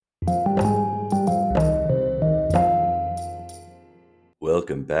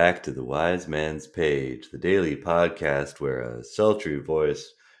Welcome back to the Wise Man's Page, the daily podcast where a sultry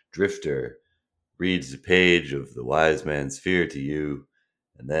voiced drifter reads a page of the Wise Man's Fear to you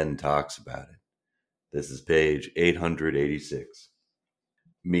and then talks about it. This is page 886.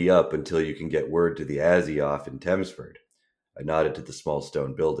 Me up until you can get word to the Azzy in Thamesford. I nodded to the small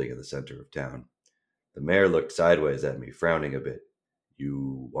stone building in the center of town. The mayor looked sideways at me, frowning a bit.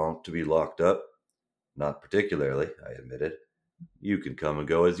 You want to be locked up? Not particularly, I admitted. You can come and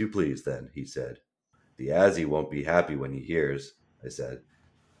go as you please, then, he said. The Azzy won't be happy when he hears, I said.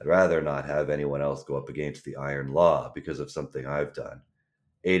 I'd rather not have anyone else go up against the iron law because of something I've done.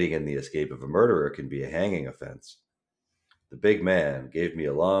 Aiding in the escape of a murderer can be a hanging offense. The big man gave me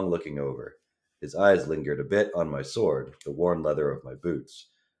a long looking over. His eyes lingered a bit on my sword, the worn leather of my boots.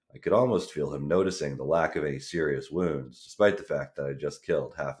 I could almost feel him noticing the lack of any serious wounds, despite the fact that I just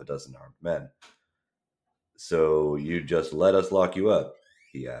killed half a dozen armed men. So you just let us lock you up?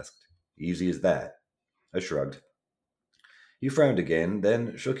 He asked. Easy as that. I shrugged. He frowned again,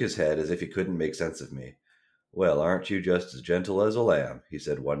 then shook his head as if he couldn't make sense of me. Well, aren't you just as gentle as a lamb? He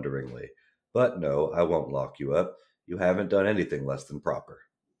said wonderingly. But no, I won't lock you up. You haven't done anything less than proper.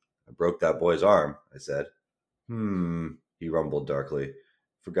 I broke that boy's arm, I said. He rumbled darkly.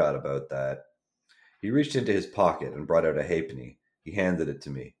 Forgot about that. He reached into his pocket and brought out a halfpenny. He handed it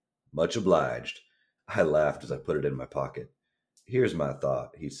to me. Much obliged. I laughed as I put it in my pocket. Here's my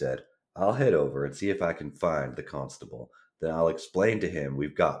thought, he said. I'll head over and see if I can find the constable. Then I'll explain to him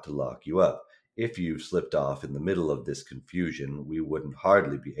we've got to lock you up. If you slipped off in the middle of this confusion, we wouldn't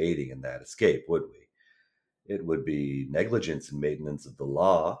hardly be aiding in that escape, would we? It would be negligence in maintenance of the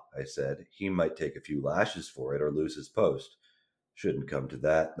law, I said. He might take a few lashes for it or lose his post. Shouldn't come to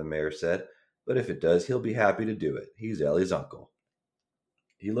that, the mayor said. But if it does, he'll be happy to do it. He's Ellie's uncle.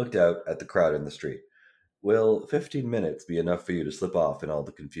 He looked out at the crowd in the street. Will 15 minutes be enough for you to slip off in all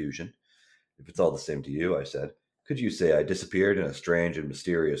the confusion? If it's all the same to you, I said. Could you say I disappeared in a strange and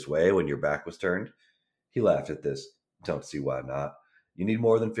mysterious way when your back was turned? He laughed at this. Don't see why not. You need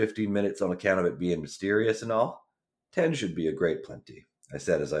more than 15 minutes on account of it being mysterious and all? 10 should be a great plenty, I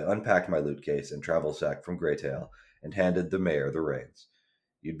said as I unpacked my loot case and travel sack from Greytail and handed the mayor the reins.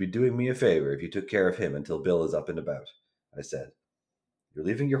 You'd be doing me a favor if you took care of him until Bill is up and about, I said. You're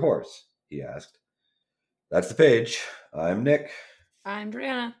leaving your horse? He asked. That's the page. I'm Nick. I'm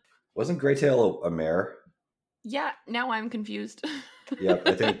Brianna. Wasn't Greytail a mare? Yeah, now I'm confused. Yep,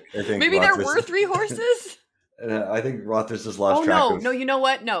 I think Maybe there were 3 horses? I think Rothfuss just lost track of... No, you know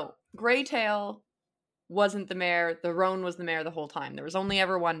what? No. Greytail wasn't the mare. The roan was the mare the whole time. There was only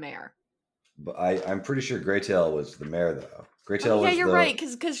ever one mare. But I'm pretty sure Greytail was the mare, though. Greytail was you're right,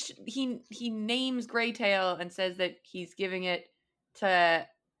 because he names Greytail and says that he's giving it to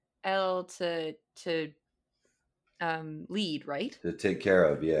Elle to lead, right? To take care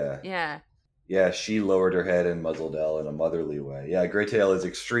of, yeah. Yeah. Yeah, she lowered her head and muzzled Elle in a motherly way. Yeah, Greytail is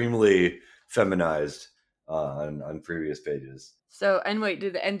extremely feminized on previous pages. So, and wait,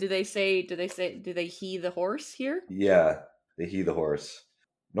 do they he the horse here? Yeah, they he the horse.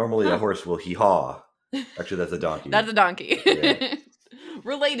 Normally a horse will hee-haw. Actually, that's a donkey. That's a donkey. Yeah.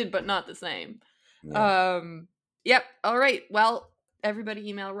 Related, but not the same. Yeah. Yep. All right. Well, everybody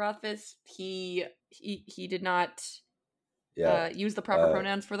email Rothfuss. He did not use the proper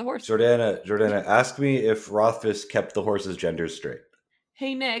pronouns for the horse. Jordana, ask me if Rothfuss kept the horse's genders straight.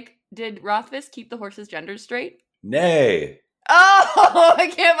 Hey, Nick, did Rothfuss keep the horse's genders straight? Nay. Oh,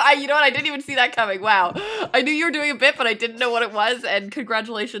 you know what? I didn't even see that coming. Wow. I knew you were doing a bit, but I didn't know what it was, and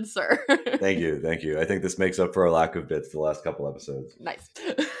congratulations, sir. Thank you. I think this makes up for our lack of bits the last couple episodes. Nice.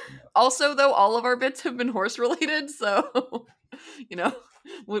 Also, though, all of our bits have been horse-related, so,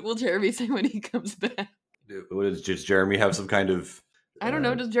 what will Jeremy say when he comes back? Does Jeremy have some kind of... I don't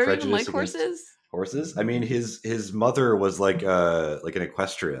know. Does Jeremy even like horses? Horses? I mean, his mother was like an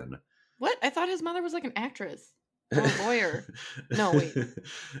equestrian. What? I thought his mother was like an actress. Or a lawyer. No, wait.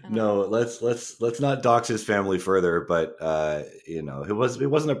 No, let's not dox his family further. But she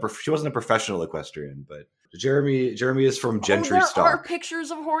wasn't a professional equestrian. But Jeremy is from Gentry stock. There are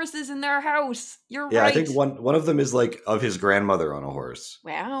pictures of horses in their house. You're right. Yeah, I think one of them is like of his grandmother on a horse.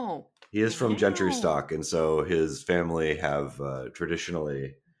 Wow. He is from Gentry stock, and so his family have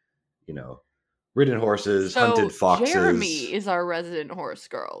traditionally, ridden horses, hunted foxes. Jeremy is our resident horse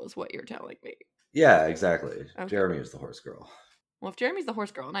girl, is what you're telling me. Yeah, exactly. Okay. Jeremy is the horse girl. Well, if Jeremy's the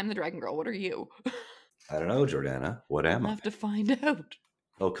horse girl and I'm the dragon girl, what are you? I don't know, Jordana. What am I? I'll have to find out.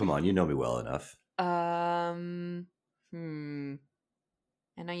 Oh, come on. You know me well enough. I know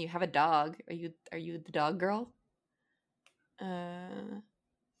you have a dog. Are you the dog girl? I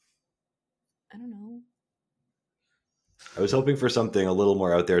don't know. I was hoping for something a little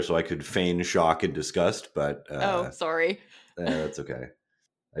more out there so I could feign shock and disgust, but sorry. That's okay.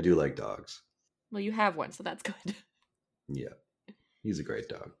 I do like dogs. Well, you have one, so that's good. Yeah, he's a great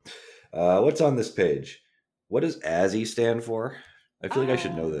dog. What's on this page? What does ASSIE stand for? I feel like I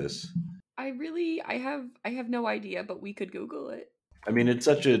should know this. I have no idea, but we could Google it. I mean, it's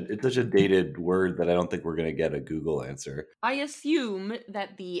such a dated word that I don't think we're gonna get a Google answer. I assume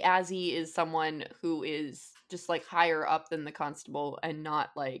that the ASSIE is someone who is just like higher up than the constable and not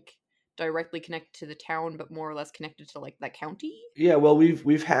like directly connected to the town, but more or less connected to like that county. Yeah, well,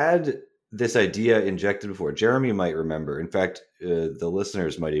 we've had this idea injected before. Jeremy might remember. In fact, the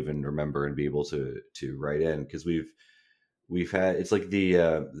listeners might even remember and be able to write in, because we've had, it's like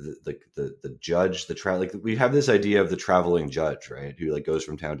the judge, like we have this idea of the traveling judge, right, who like goes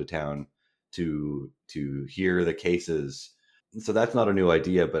from town to town to hear the cases. So that's not a new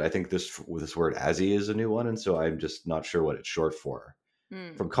idea, but I think this word ASSIE is a new one, and so I'm just not sure what it's short for.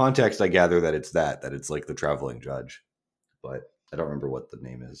 From context, I gather that it's that it's like the traveling judge, but I don't remember what the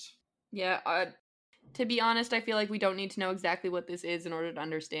name is. Yeah, to be honest, I feel like we don't need to know exactly what this is in order to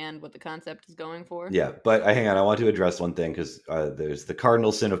understand what the concept is going for. Yeah, but hang on, I want to address one thing, because there's the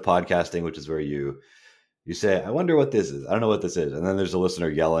cardinal sin of podcasting, which is where you say, I wonder what this is. I don't know what this is. And then there's a listener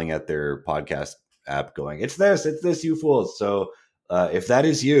yelling at their podcast app going, it's this, you fools. So if that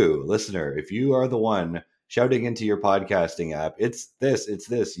is you, listener, if you are the one shouting into your podcasting app, it's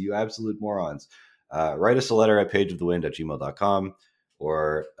this, you absolute morons, write us a letter at pageofthewind@gmail.com,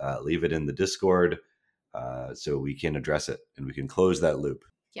 or leave it in the Discord so we can address it and we can close that loop.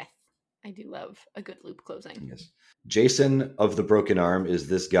 Yes, I do love a good loop closing. Yes. Jason of the Broken Arm is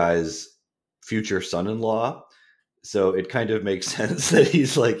this guy's future son-in-law, so it kind of makes sense that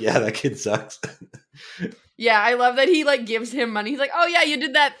he's like, yeah, that kid sucks. Yeah, I love that he like gives him money. He's like, oh yeah, you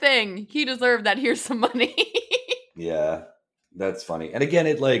did that thing, he deserved that, here's some money. Yeah, that's funny. And again,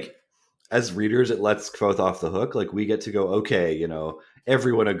 it like, as readers, it lets Kvothe off the hook. Like, we get to go, okay, you know,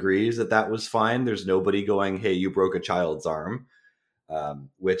 everyone agrees that was fine. There's nobody going, hey, you broke a child's arm,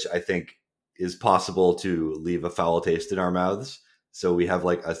 which I think is possible to leave a foul taste in our mouths. So we have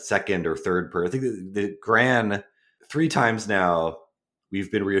like a second or third person. I think the Gran, 3 times now,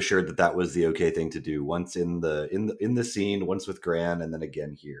 we've been reassured that was the okay thing to do. Once in the scene, once with Gran, and then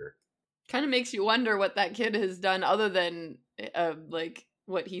again here. Kind of makes you wonder what that kid has done other than like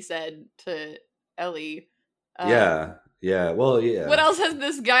what he said to Ellie. Yeah. Well, yeah. What else has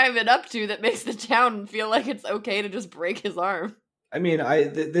this guy been up to that makes the town feel like it's okay to just break his arm? I mean,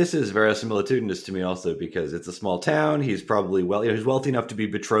 this is verisimilitudinous to me also, because it's a small town. He's probably he's wealthy enough to be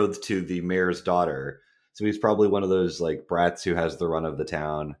betrothed to the mayor's daughter. So he's probably one of those like brats who has the run of the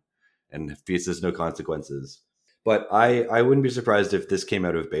town and faces no consequences. But I wouldn't be surprised if this came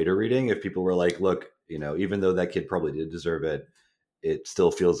out of beta reading, if people were like, look, you know, even though that kid probably did deserve it, it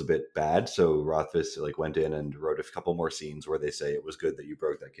still feels a bit bad. So Rothfuss like went in and wrote a couple more scenes where they say it was good that you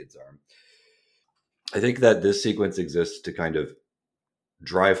broke that kid's arm. I think that this sequence exists to kind of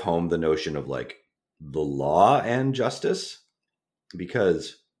drive home the notion of like the law and justice,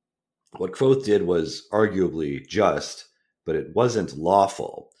 because what Kvothe did was arguably just, but it wasn't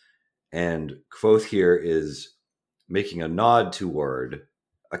lawful. And Kvothe here is making a nod toward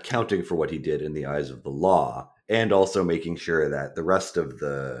accounting for what he did in the eyes of the law, and also making sure that the rest of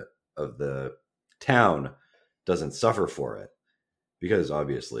the town doesn't suffer for it, because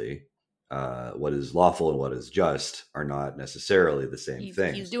obviously what is lawful and what is just are not necessarily the same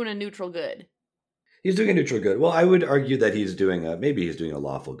thing. He's doing a neutral good. He's doing a neutral good. Well, I would argue that he's doing maybe he's doing a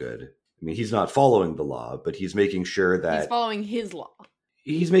lawful good. I mean, he's not following the law, but he's making sure that he's following his law.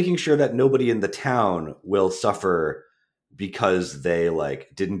 He's making sure that nobody in the town will suffer because they like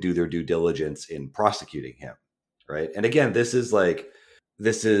didn't do their due diligence in prosecuting him, right? And again, this is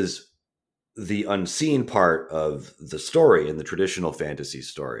the unseen part of the story in the traditional fantasy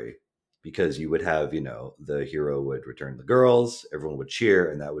story, because you would have, you know, the hero would return the girls, everyone would cheer,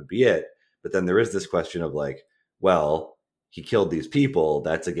 and that would be it. But then there is this question of like, well, he killed these people,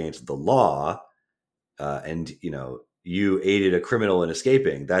 that's against the law, and you know, you aided a criminal in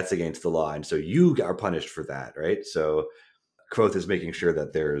escaping, that's against the law, and so you are punished for that, right? So Kvothe is making sure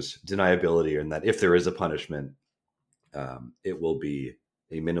that there's deniability, and that if there is a punishment, it will be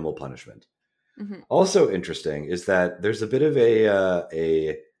a minimal punishment. Mm-hmm. Also interesting is that there's a bit of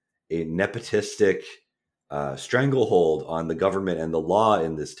a nepotistic stranglehold on the government and the law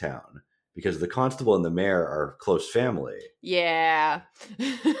in this town, because the constable and the mayor are close family. Yeah.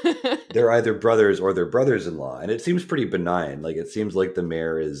 They're either brothers or they're brothers-in-law, and it seems pretty benign. Like, it seems like the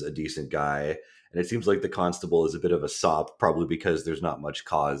mayor is a decent guy, And it seems like the constable is a bit of a sop, probably because there's not much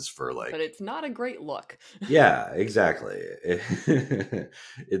cause for like. But it's not a great look. Yeah, exactly.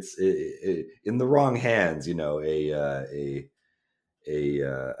 It's in the wrong hands.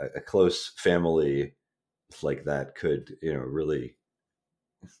 A close family like that could really.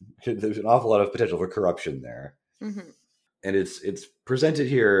 There's an awful lot of potential for corruption there. Mm-hmm. And it's presented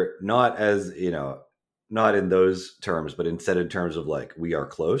here not as not in those terms, but instead in terms of like, we are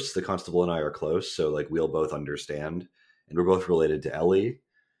close, the constable and I are close, so like we'll both understand, and we're both related to Ellie,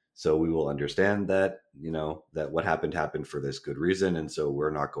 so we will understand that that what happened for this good reason, and so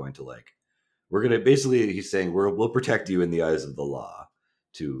we're not going to we're gonna, basically he's saying we'll protect you in the eyes of the law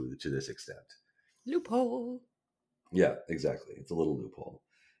to this extent. Loophole. Yeah, exactly. It's a little loophole.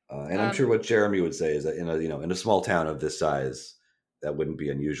 And I'm sure what Jeremy would say is that in a small town of this size, that wouldn't be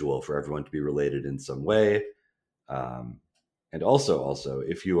unusual for everyone to be related in some way. And also,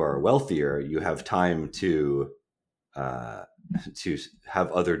 if you are wealthier, you have time to have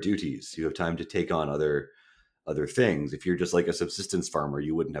other duties. You have time to take on other things. If you're just like a subsistence farmer,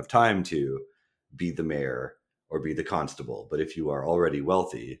 you wouldn't have time to be the mayor or be the constable. But if you are already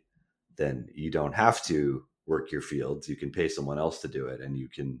wealthy, then you don't have to work your fields. You can pay someone else to do it, and you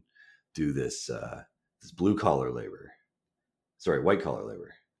can do this white collar labor.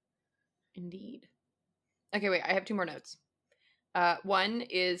 Indeed. Okay, wait, I have 2 more notes. One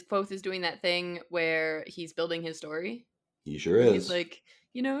is Quoth is doing that thing where he's building his story. He sure is. He's like,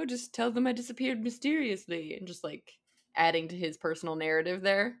 just tell them I disappeared mysteriously, and just like adding to his personal narrative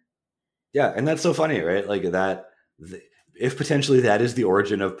there. Yeah, and that's so funny, right? Like that. If potentially that is the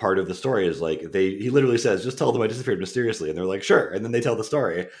origin of part of the story, is like he literally says, just tell them I disappeared mysteriously, and they're like, sure, and then they tell the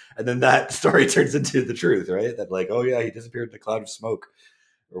story, and then that story turns into the truth, right? That like, oh yeah, he disappeared in a cloud of smoke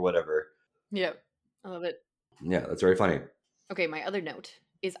or whatever. Yep, I love it. Yeah, that's very funny. Okay, my other note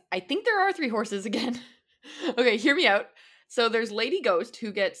is I think there are 3 horses again. Okay, hear me out. So there's Lady Ghost,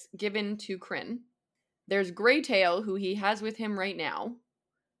 who gets given to Kryn. There's Greytail, who he has with him right now,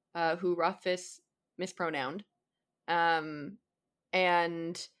 who Rothfuss mispronounced. And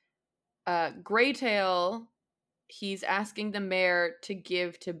Greytail, he's asking the mayor to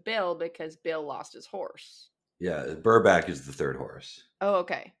give to Bill because Bill lost his horse. Yeah, Burback is the 3rd horse. Oh,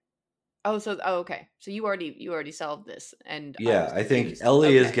 okay. Okay. So you already solved this, and yeah, I think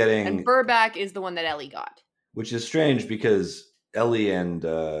Ellie is getting, and Burback is the one that Ellie got, which is strange because Ellie and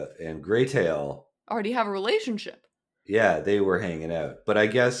Greytail already have a relationship. Yeah, they were hanging out, but I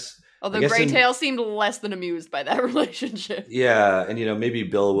guess. Although Greytail seemed less than amused by that relationship. Yeah, and maybe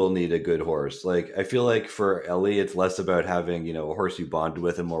Bill will need a good horse. Like, I feel like for Ellie, it's less about having a horse you bond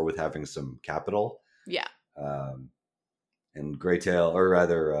with, and more with having some capital. Yeah. And Greytail, or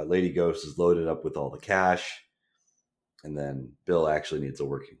rather, Lady Ghost is loaded up with all the cash, and then Bill actually needs a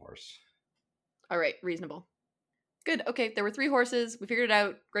working horse. All right, reasonable. Good. Okay, there were 3 horses. We figured it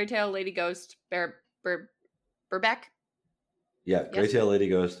out. Greytail, Lady Ghost, Burback. Yeah, Greytail, yes. Lady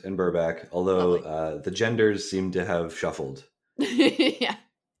Ghost, and Burback. Although the genders seem to have shuffled. Yeah.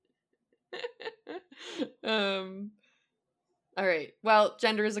 All right. Well,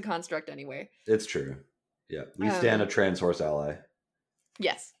 gender is a construct anyway. It's true. Yeah, we stand a trans horse ally.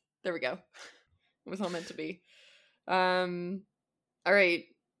 Yes, there we go. It was all meant to be. All right.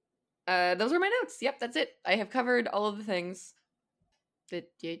 Those are my notes. Yep, that's it. I have covered all of the things. Do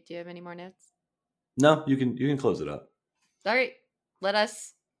you have any more notes? No, you can close it up. All right.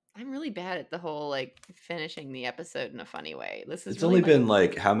 I'm really bad at the whole finishing the episode in a funny way. It's really only been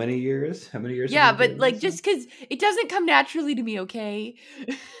how many years? How many years? Yeah, but just because it doesn't come naturally to me, okay?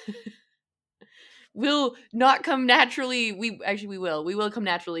 Will not come naturally. We will. We will come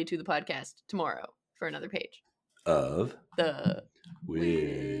naturally to the podcast tomorrow for another page of the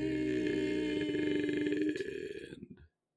Weird.